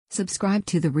Subscribe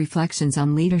to the Reflections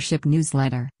on Leadership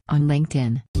newsletter on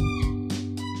LinkedIn.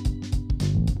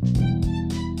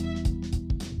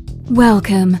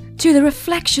 Welcome to the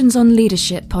Reflections on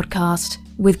Leadership podcast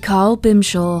with Carl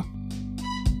Bimshaw.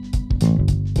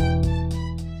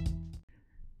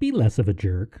 Be less of a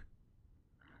jerk.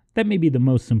 That may be the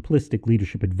most simplistic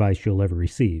leadership advice you'll ever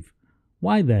receive.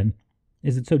 Why, then,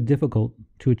 is it so difficult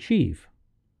to achieve?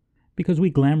 Because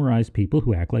we glamorize people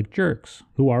who act like jerks,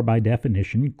 who are by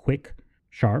definition quick,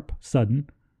 sharp, sudden,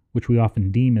 which we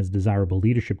often deem as desirable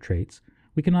leadership traits.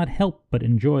 We cannot help but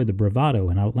enjoy the bravado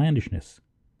and outlandishness.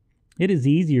 It is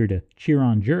easier to cheer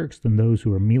on jerks than those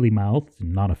who are mealy-mouthed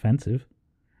and not offensive.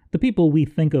 The people we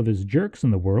think of as jerks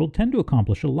in the world tend to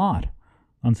accomplish a lot.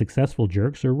 Unsuccessful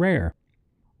jerks are rare.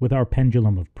 With our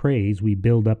pendulum of praise, we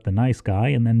build up the nice guy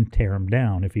and then tear him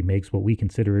down if he makes what we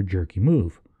consider a jerky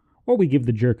move. Or we give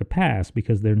the jerk a pass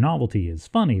because their novelty is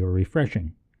funny or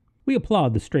refreshing. We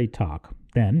applaud the straight talk.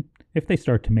 Then, if they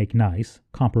start to make nice,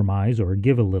 compromise, or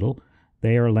give a little,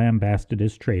 they are lambasted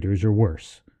as traitors or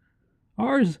worse.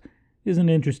 Ours is an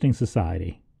interesting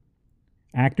society.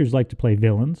 Actors like to play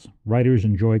villains. Writers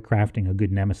enjoy crafting a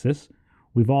good nemesis.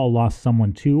 We've all lost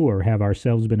someone to or have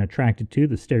ourselves been attracted to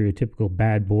the stereotypical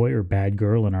bad boy or bad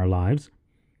girl in our lives.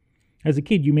 As a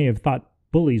kid, you may have thought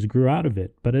bullies grew out of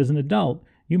it, but as an adult,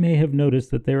 you may have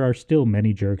noticed that there are still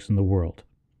many jerks in the world.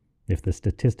 If the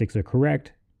statistics are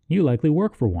correct, you likely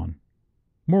work for one.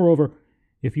 Moreover,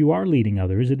 if you are leading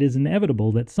others, it is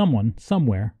inevitable that someone,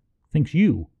 somewhere, thinks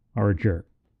you are a jerk.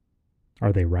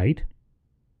 Are they right?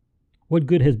 What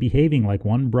good has behaving like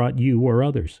one brought you or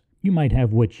others? You might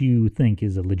have what you think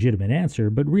is a legitimate answer,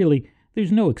 but really,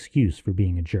 there's no excuse for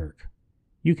being a jerk.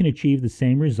 You can achieve the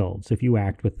same results if you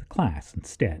act with class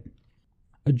instead.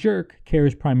 A jerk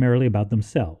cares primarily about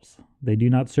themselves. They do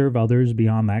not serve others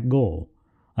beyond that goal.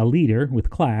 A leader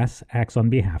with class acts on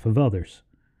behalf of others.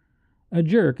 A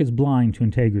jerk is blind to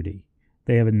integrity.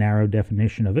 They have a narrow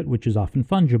definition of it, which is often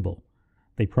fungible.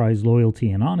 They prize loyalty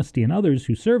and honesty in others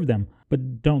who serve them,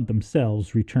 but don't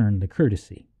themselves return the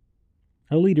courtesy.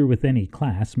 A leader with any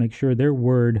class makes sure their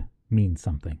word means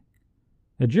something.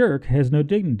 A jerk has no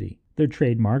dignity. Their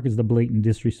trademark is the blatant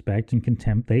disrespect and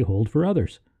contempt they hold for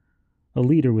others. A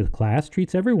leader with class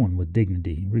treats everyone with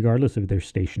dignity, regardless of their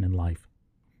station in life.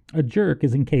 A jerk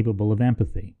is incapable of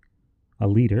empathy. A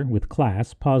leader with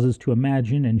class pauses to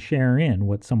imagine and share in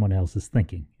what someone else is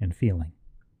thinking and feeling.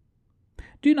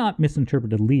 Do not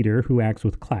misinterpret a leader who acts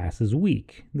with class as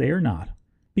weak. They are not.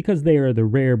 Because they are the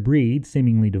rare breed,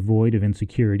 seemingly devoid of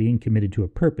insecurity and committed to a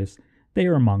purpose, they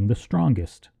are among the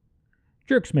strongest.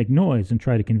 Jerks make noise and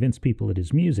try to convince people it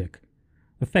is music.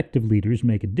 Effective leaders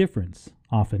make a difference,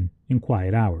 often in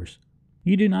quiet hours.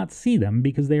 You do not see them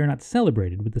because they are not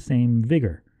celebrated with the same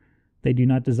vigor. They do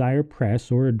not desire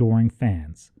press or adoring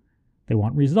fans. They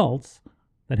want results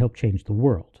that help change the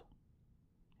world.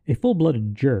 A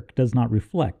full-blooded jerk does not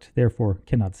reflect, therefore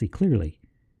cannot see clearly.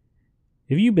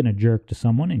 If you've been a jerk to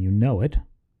someone and you know it,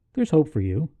 there's hope for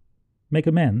you. Make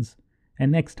amends,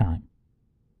 and next time,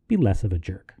 be less of a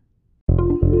jerk.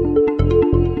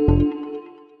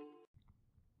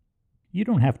 You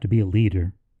don't have to be a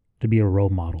leader to be a role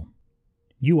model.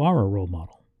 You are a role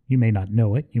model. You may not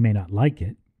know it. You may not like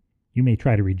it. You may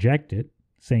try to reject it,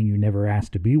 saying you never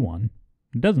asked to be one.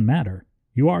 It doesn't matter.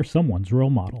 You are someone's role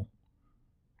model.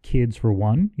 Kids, for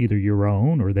one, either your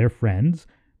own or their friends,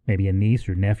 maybe a niece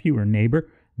or nephew or neighbor,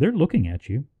 they're looking at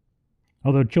you.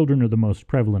 Although children are the most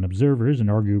prevalent observers and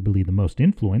arguably the most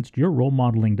influenced, your role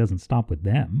modeling doesn't stop with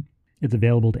them. It's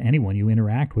available to anyone you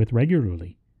interact with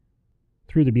regularly.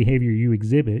 Through the behavior you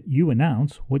exhibit, you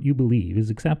announce what you believe is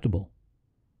acceptable.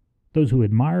 Those who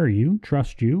admire you,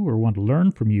 trust you, or want to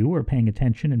learn from you are paying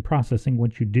attention and processing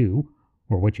what you do,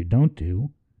 or what you don't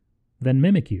do, then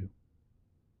mimic you.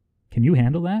 Can you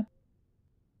handle that?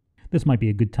 This might be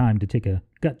a good time to take a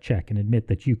gut check and admit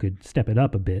that you could step it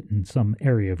up a bit in some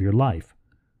area of your life.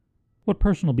 What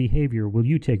personal behavior will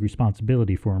you take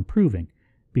responsibility for improving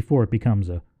before it becomes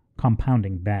a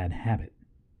compounding bad habit?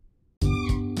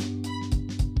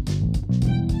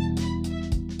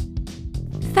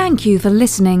 Thank you for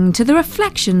listening to the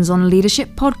Reflections on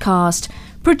Leadership podcast,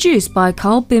 produced by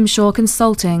Carl Bimshaw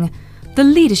Consulting, the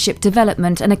leadership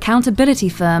development and accountability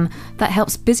firm that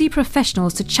helps busy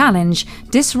professionals to challenge,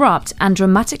 disrupt, and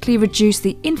dramatically reduce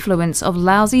the influence of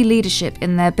lousy leadership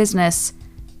in their business.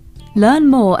 Learn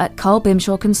more at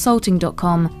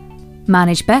carlbimshawconsulting.com.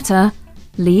 Manage better,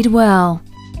 lead well.